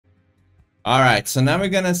Alright, so now we're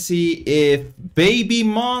gonna see if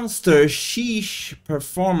Babymonster Sheesh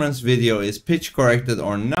performance video is pitch corrected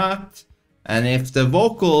or not, and if the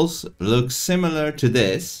vocals look similar to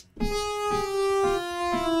this.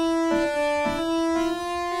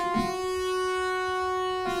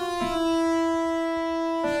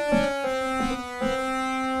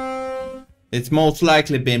 It's most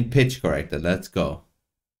likely been pitch corrected. Let's go.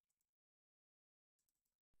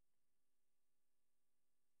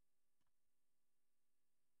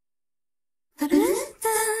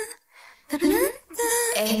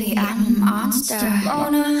 Baby, I'm a monster.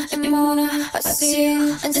 Mona and Mona, I see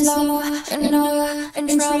you and slow and know you're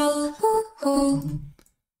in trouble. Ooh.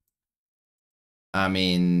 I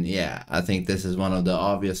mean, yeah, I think this is one of the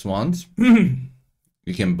obvious ones.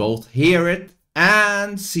 You can both hear it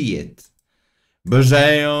and see it.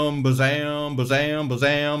 Bazam, bazam, bazam,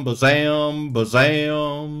 bazam, bazam,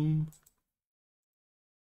 bazam.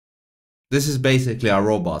 This is basically a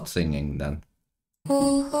robot singing then.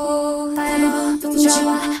 Do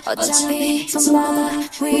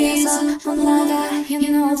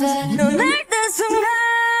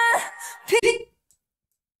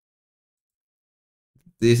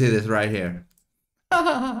you see this right here?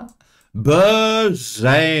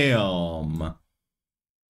 Bazam!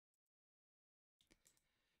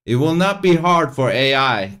 It will not be hard for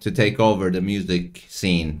AI to take over the music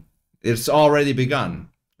scene. It's already begun.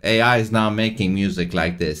 AI is now making music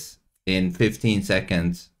like this in 15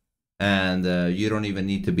 seconds, and you don't even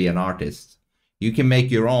need to be an artist. You can make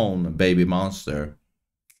your own Babymonster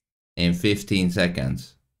in 15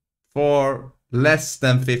 seconds for less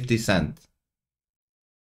than 50 cents.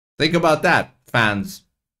 Think about that, fans.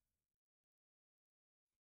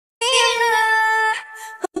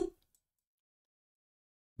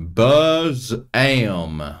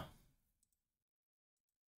 Bazam.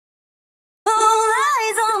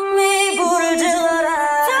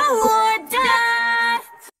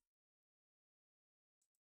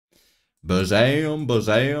 Bazam,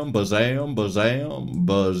 bazam, bazam, bazam,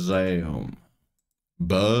 bazam.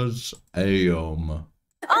 Bazam.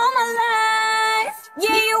 All my life,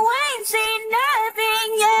 yeah, you ain't seen nothing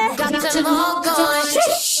yet. Got them all going.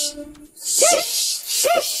 Shish, shish,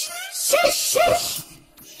 shish, shish, shish.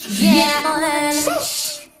 Yeah,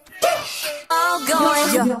 shish, all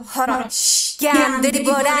going. Hold on.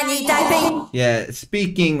 Yeah,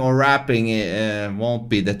 speaking or rapping won't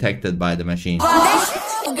be detected by the machine. So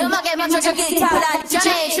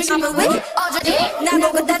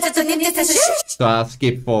I'll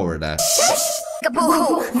skip forward that.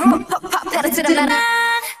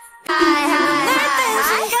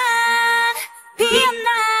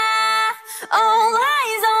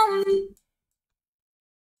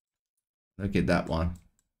 Look at that one.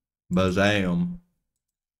 Bazam.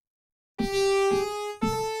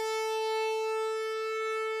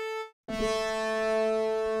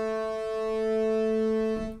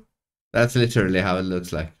 That's literally how it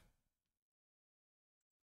looks like.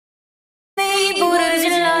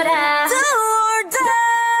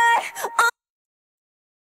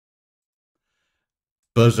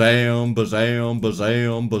 Bazam, bazam,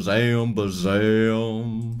 bazam, bazam,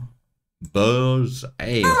 bazam.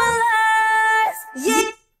 Bazam.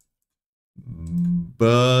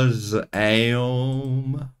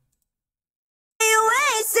 Bazam. You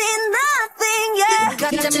ain't seen nothing yet.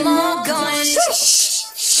 Got them all going.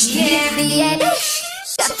 Yeah, yeah.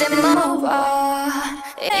 Got them over.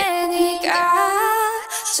 애니가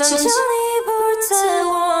천천히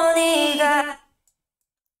불태워니가.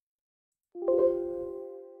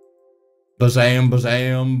 Bazam,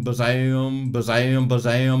 bazam, bazam, bazam,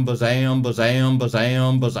 bazam, bazam, bazam,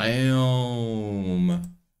 bazam, bazam.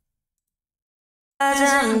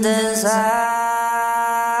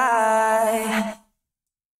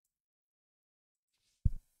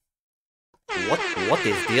 What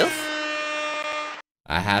is this?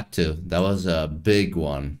 I had to. That was a big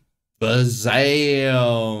one.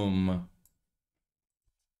 Bazam.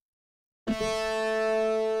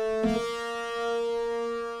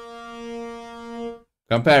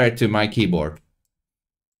 Compare it to my keyboard.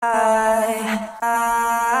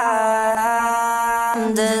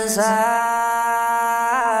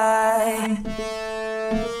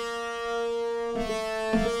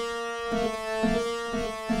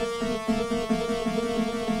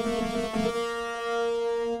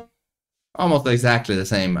 Almost exactly the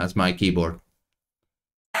same as my keyboard.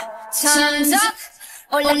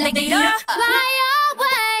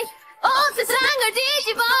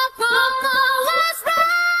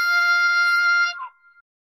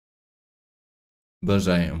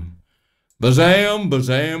 Bazam. Bazam,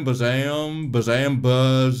 bazam, bazam, bazam,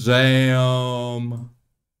 bazam.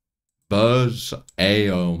 Buzz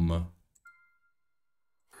Aom.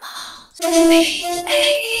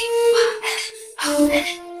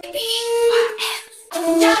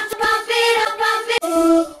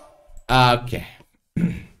 Okay.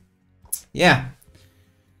 Yeah.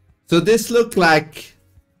 So this looked like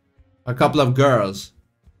a couple of girls,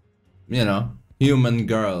 you know, human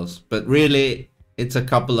girls, but really it's a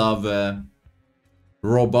couple of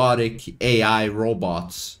robotic AI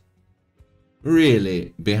robots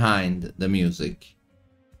really behind the music.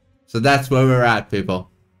 So that's where we're at,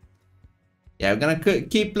 people. Yeah, we're gonna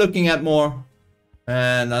keep looking at more,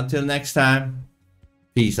 and until next time,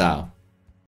 peace out.